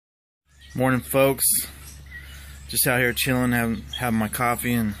Morning, folks. Just out here chilling, having my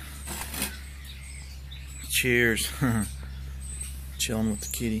coffee, and cheers. Chilling with the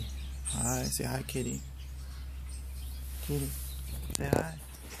kitty. Hi, say hi, kitty. Kitty, say hi.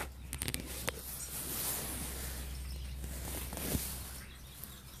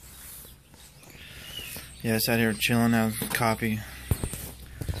 Yeah, just out here chilling, having coffee,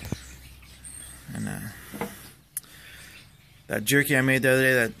 and that jerky I made the other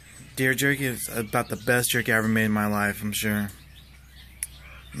day, that deer jerky, is about the best jerky I ever made in my life, I'm sure.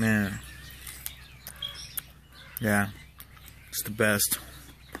 Man. Yeah. It's the best.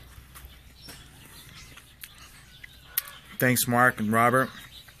 Thanks, Mark and Robert,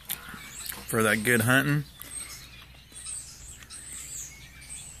 for that good hunting.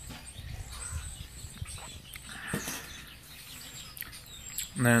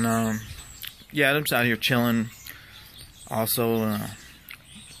 And then, yeah, I'm just out here chilling. Also,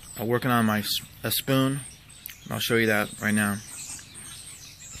 working on a spoon. I'll show you that right now.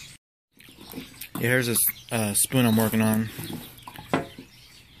 Yeah, here's this spoon I'm working on.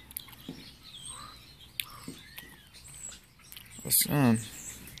 It's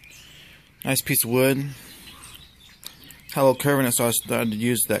nice piece of wood. Had a little curve in it, so I started to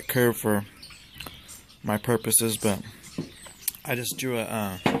use that curve for my purposes, but I just drew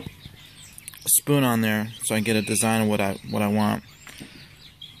a spoon on there so I can get a design of what I want.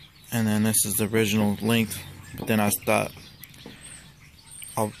 And then this is the original length, but then I thought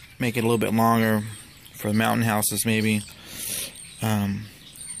I'll make it a little bit longer for the mountain houses maybe.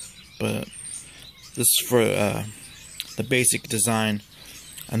 But this is for the basic design,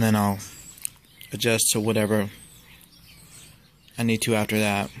 and then I'll adjust to whatever I need to after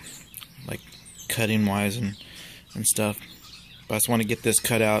that, like cutting wise and stuff. But I just want to get this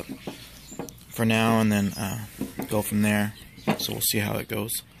cut out for now, and then go from there. So we'll see how it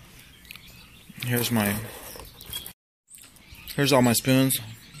goes. Here's all my spoons.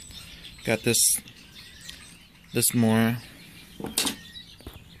 Got this more.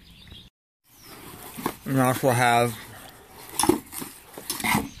 And I also have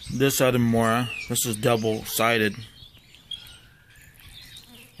this other Mora. This is double-sided,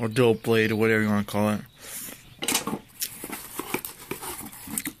 or dual blade, or whatever you want to call it.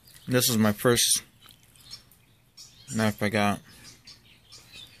 This is my first knife I got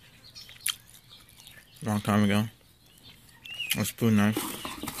a long time ago. A spoon knife.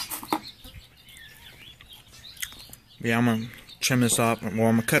 Yeah, I'm gonna trim this off. Well, I'm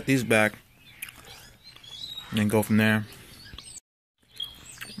gonna cut these back and then go from there.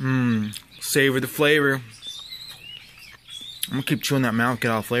 Savor the flavor. I'm gonna keep chewing that mouth,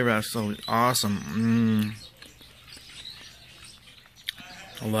 get all the flavor out. It's so awesome.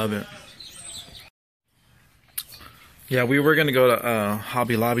 I love it. Yeah, we were gonna go to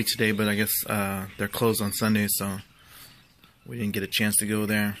Hobby Lobby today, but I guess they're closed on Sunday, so we didn't get a chance to go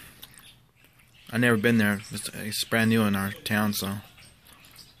there. I've never been there. It's brand new in our town, so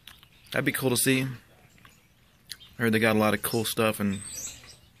that'd be cool to see. I heard they got a lot of cool stuff and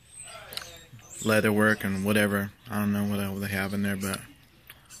leather work and whatever. I don't know what they have in there, but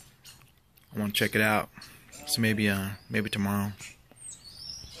I want to check it out. So maybe tomorrow.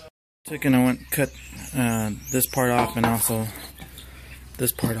 I went and cut this part off and also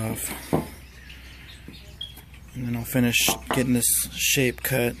this part off, and then I'll finish getting this shape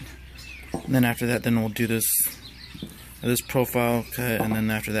cut, and then after that, then we'll do this profile cut, and then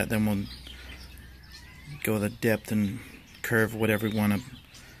after that, then we'll go the depth and curve, whatever we want to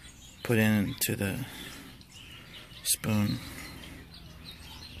put into the spoon.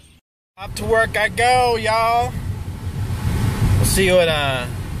 Up to work I go, y'all. We'll see you at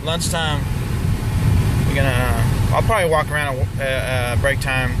lunchtime. I'll probably walk around at break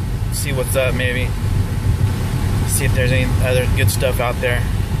time, see what's up, maybe see if there's any other good stuff out there.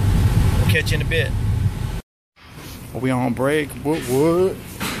 We'll catch you in a bit. Are we on break? What?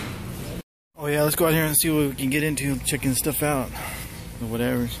 Oh yeah, let's go out here and see what we can get into, checking stuff out or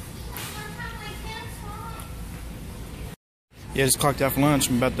whatever. Yeah, just clocked out for lunch.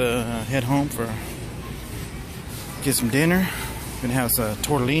 I'm about to head home get some dinner. Gonna have some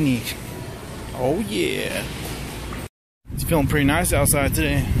tortellini. Oh yeah. It's feeling pretty nice outside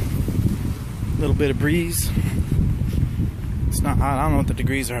today. A little bit of breeze. It's not hot. I don't know what the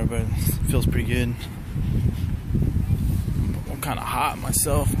degrees are, but it feels pretty good. I'm kind of hot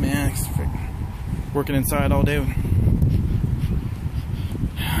myself, man. Working inside all day.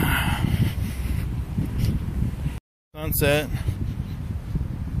 Sunset.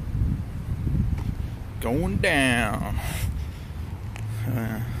 Going down.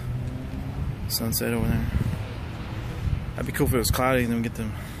 Sunset over there. That'd be cool if it was cloudy and then we get the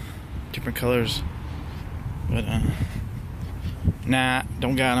different colors. But nah,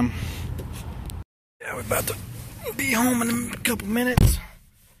 don't got them. Yeah, we're about to be home in a couple minutes.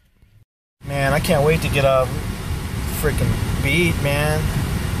 Man, I can't wait to get off freaking beat, man.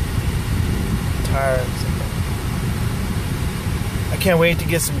 I'm tired. I can't wait to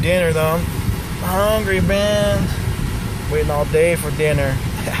get some dinner though. I'm hungry, man. Waiting all day for dinner.